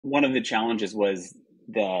one of the challenges was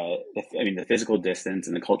the physical distance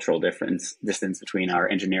and the cultural distance between our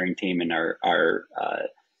engineering team and our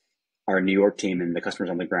New York team and the customers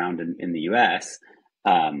on the ground in the US,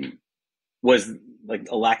 was like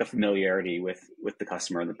a lack of familiarity with the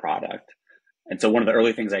customer and the product. And so one of the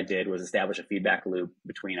early things I did was establish a feedback loop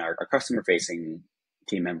between our customer facing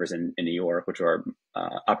team members in New York, which are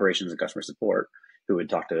operations and customer support, who would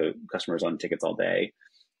talk to customers on tickets all day,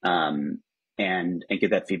 and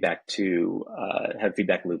get that feedback to have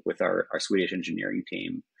feedback loop with our Swedish engineering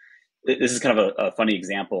team. This is kind of a funny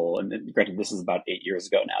example, and granted, this is about 8 years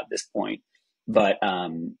ago now at this point, but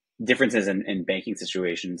differences in banking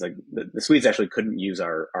situations, like the Swedes actually couldn't use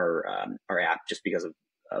our app just because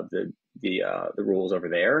of the rules over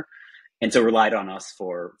there, and so relied on us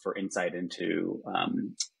for insight into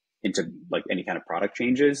like any kind of product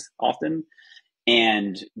changes often.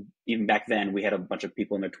 And even back then, we had a bunch of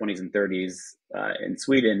people in their 20s and 30s in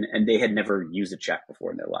Sweden, and they had never used a check before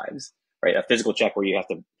in their lives, right? A physical check where you have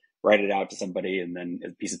to write it out to somebody and then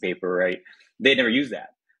a piece of paper, right? They'd never used that,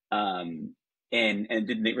 and it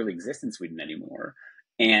didn't really exist in Sweden anymore.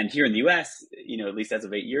 And here in the U.S., at least as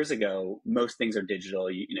of 8 years ago, most things are digital.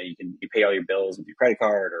 You pay all your bills with your credit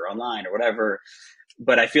card or online or whatever.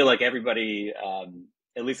 But I feel like everybody,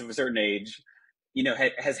 at least of a certain age,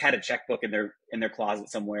 has had a checkbook in their closet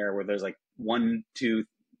somewhere where there's like 1, 2,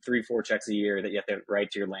 3, 4 checks a year that you have to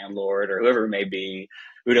write to your landlord or whoever it may be,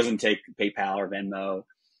 who doesn't take PayPal or Venmo.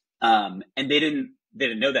 And they didn't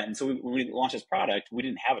know that. And so when we launched this product, we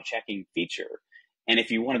didn't have a checking feature. And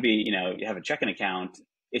if you want to be, you have a checking account,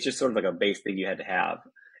 it's just sort of like a base thing you had to have,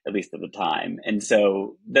 at least at the time. And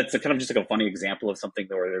so that's kind of just like a funny example of something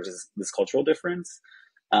where there's this cultural difference.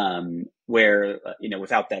 Where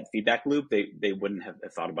without that feedback loop, they wouldn't have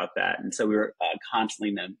thought about that. And so we were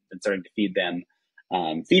constantly then starting to feed them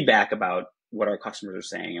feedback about what our customers are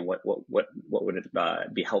saying and what would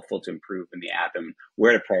it be helpful to improve in the app and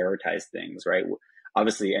where to prioritize things. Right.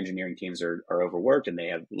 Obviously, engineering teams are overworked and they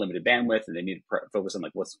have limited bandwidth and they need to focus on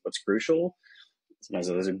like what's crucial. Sometimes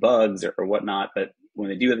those are bugs or whatnot, but when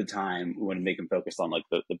they do have the time, we want to make them focus on like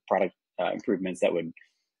the product improvements that would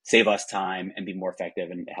save us time and be more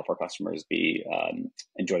effective and help our customers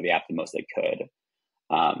enjoy the app the most they could.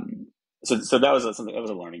 So that was something that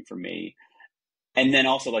was a learning for me. And then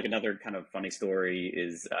also like another kind of funny story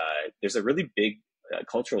is there's a really big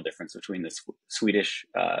cultural difference between the Swedish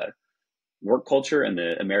work culture and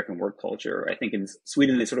the American work culture. I think in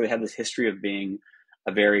Sweden, they sort of have this history of being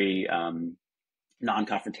a very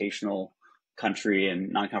non-confrontational country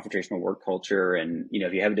and non-confrontational work culture. And,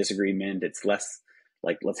 if you have a disagreement, it's less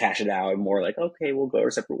like, let's hash it out, and more like, okay, we'll go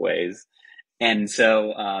our separate ways. And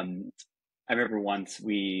so I remember once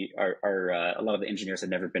a lot of the engineers had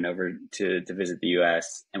never been over to visit the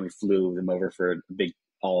US, and we flew them over for a big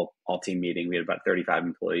all team meeting. We had about 35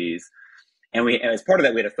 employees. And as part of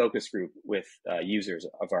that, we had a focus group with users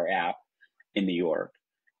of our app in New York.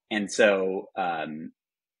 And so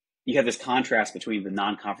you have this contrast between the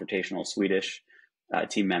non-confrontational Swedish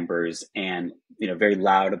team members and very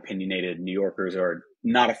loud, opinionated New Yorkers who are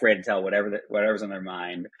not afraid to tell whatever's on their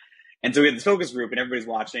mind. And so we had this focus group, and everybody's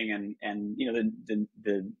watching, and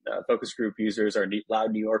the focus group users are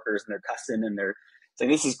loud New Yorkers, and they're cussing, and they're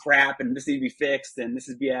saying this is crap, and this needs to be fixed, and this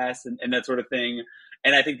is BS, and that sort of thing.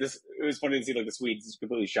 And I think it was funny to see like the Swedes just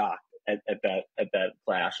completely shocked at that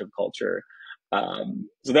clash of culture.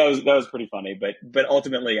 So that was pretty funny, but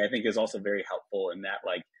ultimately I think is also very helpful in that,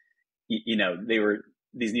 like, they were,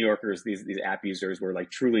 these New Yorkers, these app users were like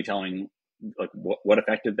truly telling like what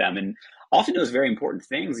affected them, and often it was very important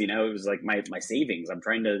things. It was like my savings. I'm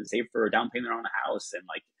trying to save for a down payment on a house, and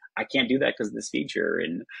like I can't do that because of this feature.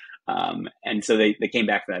 And so they came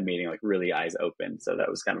back from that meeting like really eyes open. So that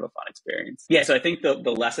was kind of a fun experience. Yeah. So I think the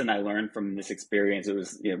lesson I learned from this experience, it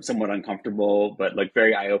was somewhat uncomfortable, but like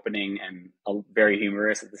very eye opening and very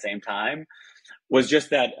humorous at the same time, was just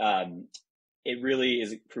that it really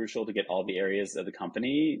is crucial to get all the areas of the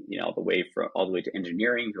company, all the way to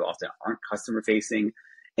engineering, who often aren't customer facing,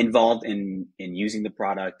 involved in using the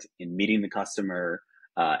product, in meeting the customer,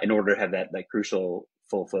 in order to have that crucial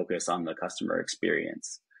full focus on the customer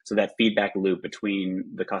experience. So that feedback loop between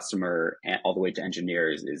the customer and all the way to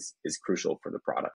engineers is crucial for the product.